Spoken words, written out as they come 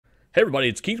Hey everybody,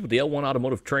 it's Keith with the L1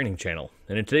 Automotive Training Channel,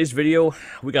 and in today's video,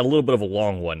 we got a little bit of a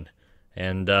long one,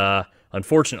 and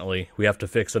unfortunately, we have to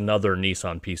fix another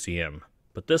Nissan PCM,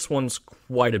 but this one's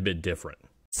quite a bit different.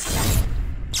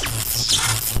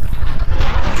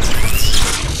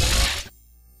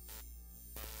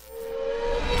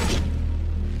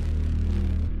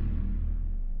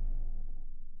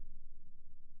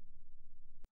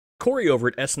 Corey over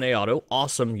at SNA Auto,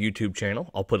 awesome YouTube channel.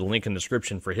 I'll put a link in the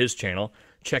description for his channel.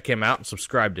 Check him out and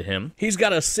subscribe to him. He's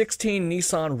got a 16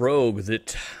 Nissan Rogue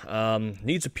that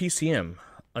needs a PCM.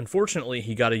 Unfortunately,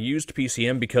 he got a used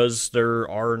PCM because there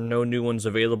are no new ones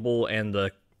available, and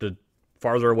the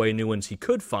farther away new ones he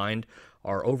could find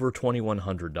are over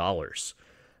 $2,100.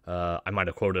 I might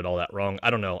have quoted all that wrong. I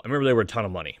don't know. I remember they were a ton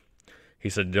of money. He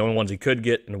said the only ones he could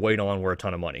get and wait on were a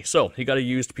ton of money. So he got a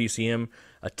used PCM,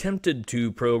 attempted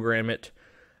to program it.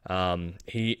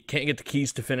 He can't get the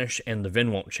keys to finish, and the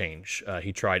VIN won't change.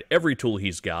 He tried every tool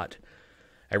he's got,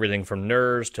 everything from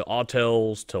NERS to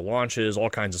Autels to launches,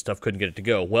 all kinds of stuff, couldn't get it to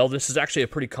go. Well, this is actually a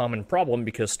pretty common problem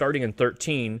because starting in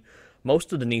 13,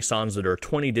 most of the Nissans that are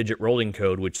 20-digit rolling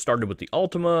code, which started with the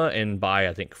Altima, and by,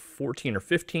 I think, 14 or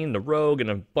 15, the Rogue, and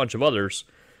a bunch of others,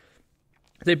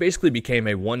 they basically became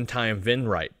a one-time VIN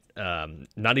write.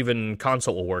 Not even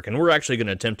console will work, and we're actually going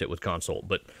to attempt it with console,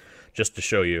 but just to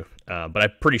show you. But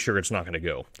I'm pretty sure it's not going to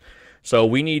go. So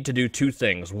we need to do two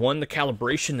things. One, the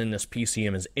calibration in this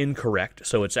PCM is incorrect,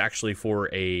 so it's actually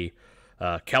for a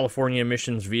California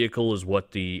emissions vehicle is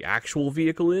what the actual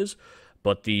vehicle is,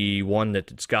 but the one that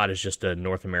it's got is just a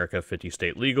North America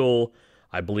 50-state legal.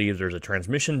 I believe there's a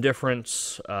transmission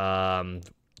difference. The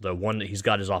one that he's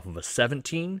got is off of a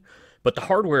 17, but the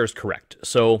hardware is correct.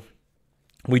 So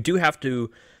we do have to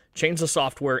change the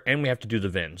software, and we have to do the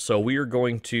VIN. So we are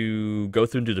going to go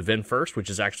through and do the VIN first, which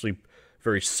is actually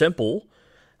very simple.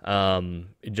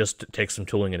 It just takes some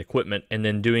tooling and equipment, and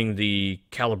then doing the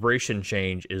calibration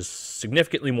change is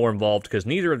significantly more involved because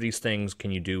neither of these things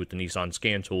can you do with the Nissan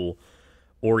scan tool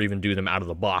or even do them out of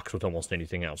the box with almost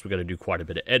anything else. We've got to do quite a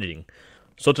bit of editing.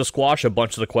 So to squash a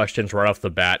bunch of the questions right off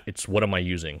the bat, it's what am I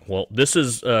using? Well, this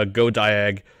is Go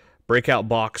Diag breakout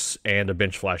box and a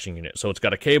bench flashing unit. So it's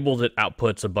got a cable that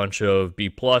outputs a bunch of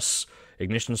B+,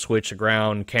 ignition switch,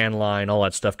 ground, CAN line, all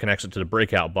that stuff connects it to the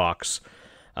breakout box.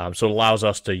 So it allows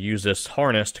us to use this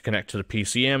harness to connect to the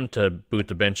PCM to boot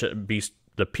the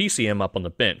PCM up on the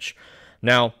bench.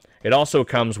 Now, it also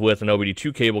comes with an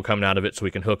OBD2 cable coming out of it so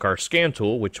we can hook our scan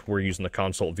tool, which we're using the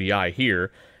Consult VI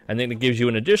here, and then it gives you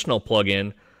an additional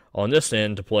plug-in on this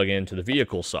end to plug into the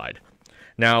vehicle side.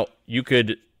 Now, you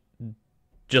could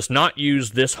just not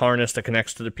use this harness that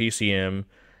connects to the PCM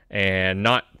and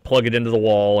not plug it into the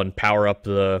wall and power up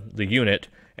the unit,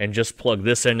 and just plug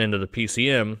this end into the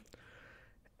PCM,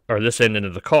 or this end into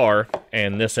the car,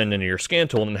 and this end into your scan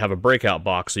tool, and have a breakout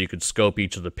box so you could scope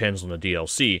each of the pins on the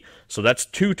DLC. So that's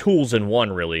two tools in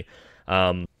one, really.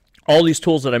 All these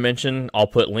tools that I mentioned, I'll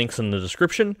put links in the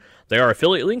description. They are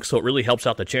affiliate links, so it really helps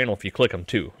out the channel if you click them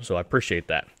too, so I appreciate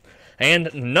that.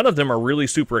 And none of them are really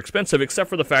super expensive, except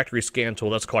for the factory scan tool.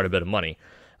 That's quite a bit of money.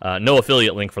 No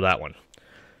affiliate link for that one.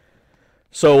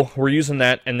 So we're using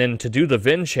that, and then to do the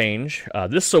VIN change,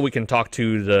 this so we can talk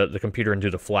to the computer and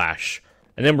do the flash.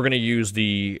 And then we're going to use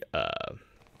the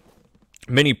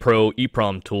Mini Pro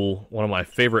EEPROM tool, one of my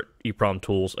favorite EEPROM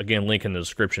tools. Again, link in the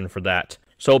description for that.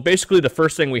 So basically the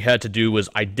first thing we had to do was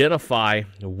identify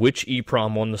which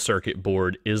EEPROM on the circuit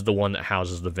board is the one that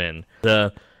houses the VIN.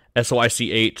 The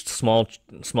SOIC8 small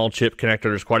chip connector,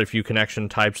 there's quite a few connection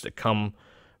types that come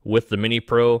with the Mini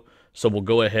Pro, so we'll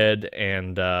go ahead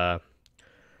and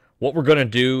what we're going to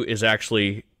do is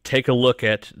actually take a look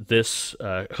at this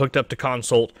hooked up to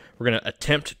Consult. We're going to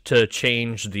attempt to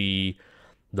change the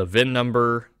VIN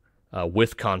number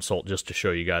with Consult just to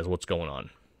show you guys what's going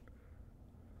on.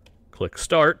 Click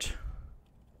Start.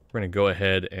 We're going to go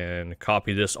ahead and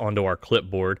copy this onto our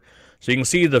clipboard. So you can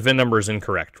see the VIN number is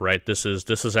incorrect, right? This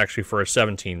is actually for a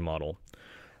 17 model.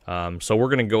 So we're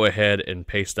going to go ahead and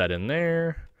paste that in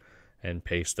there, and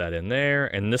paste that in there,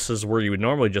 and this is where you would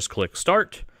normally just click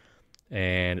Start,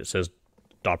 and it says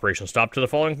operation stop to the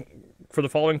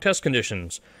following test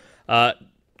conditions.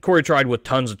 Corey tried with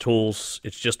tons of tools.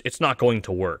 It's not going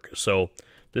to work. So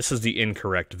this is the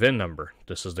incorrect VIN number.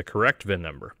 This is the correct VIN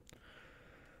number.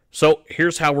 So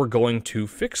here's how we're going to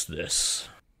fix this.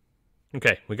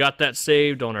 Okay, we got that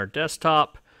saved on our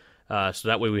desktop, so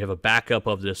that way we have a backup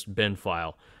of this bin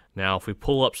file. Now, if we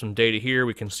pull up some data here,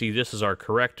 we can see this is our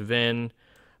correct VIN,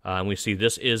 and we see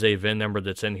this is a VIN number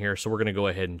that's in here, so we're going to go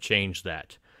ahead and change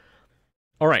that.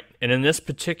 All right, and in this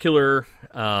particular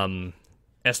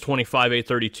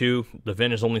S25A32, the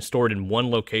VIN is only stored in one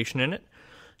location in it,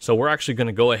 So we're actually going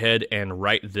to go ahead and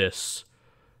write this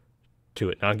to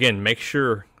it. Now again, make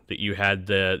sure that you had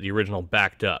the original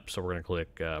backed up. So we're going to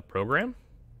click Program.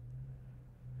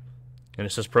 And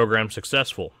it says Program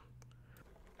Successful.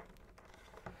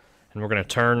 And we're going to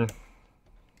turn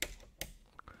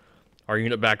our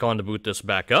unit back on to boot this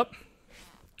back up.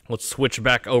 Let's switch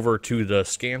back over to the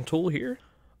scan tool here.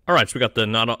 All right, so we got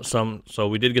the so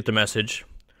we did get the message.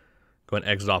 Go ahead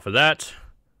and exit off of that.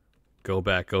 Go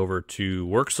back over to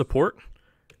Work Support.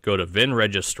 Go to VIN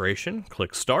Registration.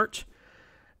 Click Start.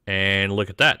 And look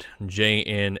at that.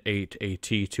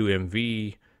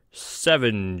 JN8AT2MV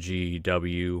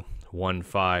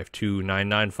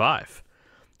 7GW152995.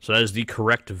 So that is the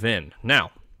correct VIN.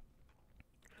 Now,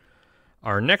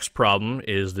 our next problem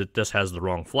is that this has the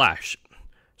wrong flash.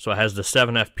 So it has the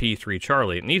 7FP3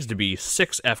 Charlie. It needs to be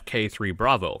 6FK3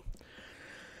 Bravo.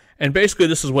 And basically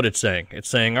this is what it's saying. It's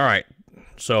saying, all right,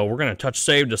 so we're going to touch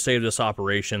save to save this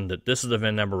operation, that this is the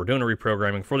VIN number. We're doing a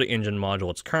reprogramming for the engine module.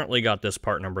 It's currently got this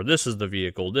part number. This is the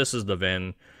vehicle. This is the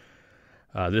VIN.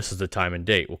 This is the time and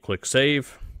date. We'll click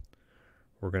save.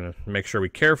 We're going to make sure we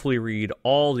carefully read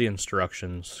all the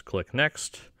instructions. Click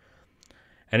next.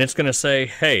 And it's going to say,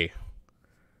 hey,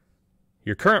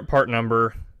 your current part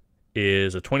number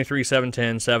is a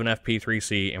 23710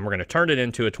 7FP3C, and we're going to turn it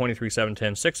into a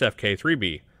 23710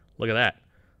 6FK3B. Look at that.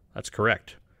 That's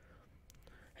correct.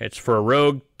 It's for a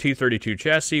Rogue T32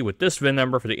 chassis with this VIN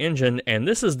number for the engine, and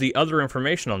this is the other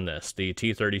information on this, the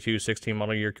T32 16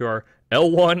 model year QR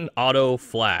L1 Auto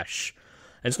Flash.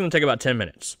 And it's going to take about 10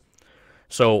 minutes.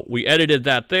 So we edited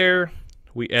that there.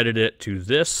 We edited it to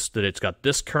this, that it's got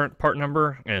this current part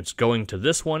number, and it's going to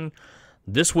this one.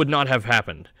 This would not have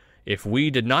happened. If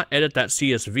we did not edit that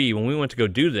CSV, when we went to go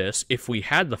do this, if we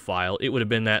had the file, it would have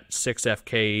been that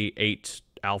 6FK8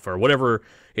 Alpha, or whatever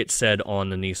it said on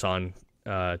the Nissan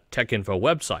Tech Info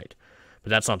website. But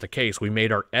that's not the case. We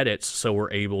made our edits so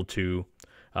we're able to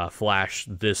flash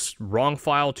this wrong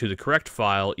file to the correct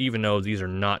file, even though these are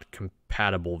not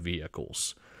compatible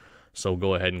vehicles. So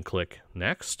go ahead and click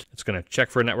next. It's going to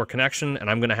check for a network connection, and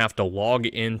I'm going to have to log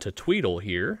into Tweedle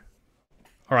here.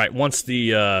 All right, once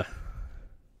the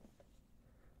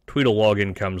Tweedle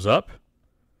login comes up,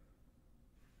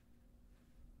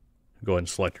 go ahead and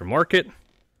select your market.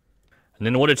 And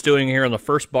then what it's doing here on the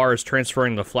first bar is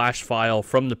transferring the flash file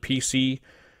from the PC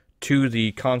to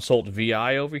the Consult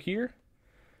VI over here.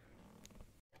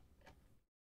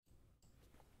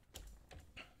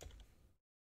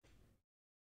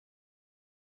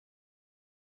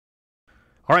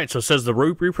 All right, so it says the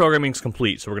reprogramming is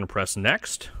complete, so we're going to press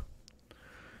next.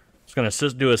 It's going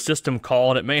to do a system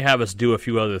call, and it may have us do a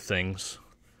few other things.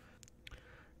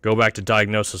 Go back to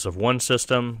diagnosis of one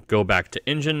system, go back to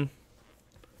engine.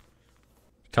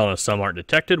 Telling us some aren't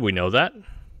detected, we know that.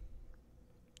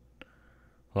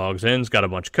 Logs in's got a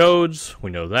bunch of codes, we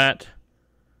know that.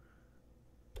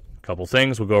 A couple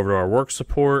things, we'll go over to our work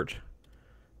support.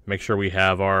 Make sure we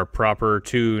have our proper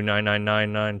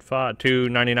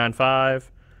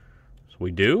 29995. So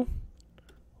we do.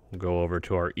 We'll go over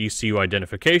to our ECU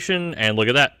identification, and look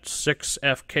at that,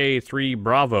 6FK3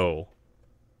 Bravo.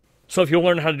 So if you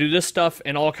learn how to do this stuff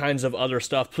and all kinds of other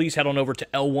stuff, please head on over to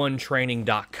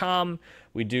l1training.com.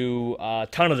 We do a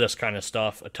ton of this kind of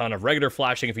stuff, a ton of regular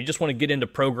flashing. If you just want to get into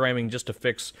programming just to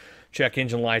fix check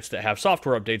engine lights that have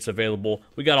software updates available,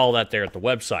 we got all that there at the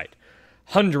website.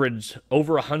 Hundreds,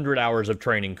 over 100 hours of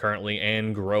training currently,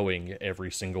 and growing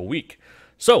every single week.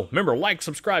 So remember, like,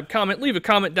 subscribe, comment, leave a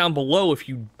comment down below if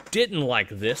you didn't like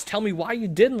this. Tell me why you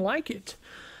didn't like it.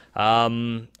 I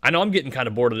know I'm getting kind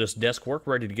of bored of this desk work,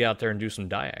 ready to get out there and do some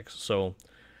diags. So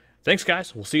thanks,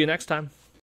 guys. We'll see you next time.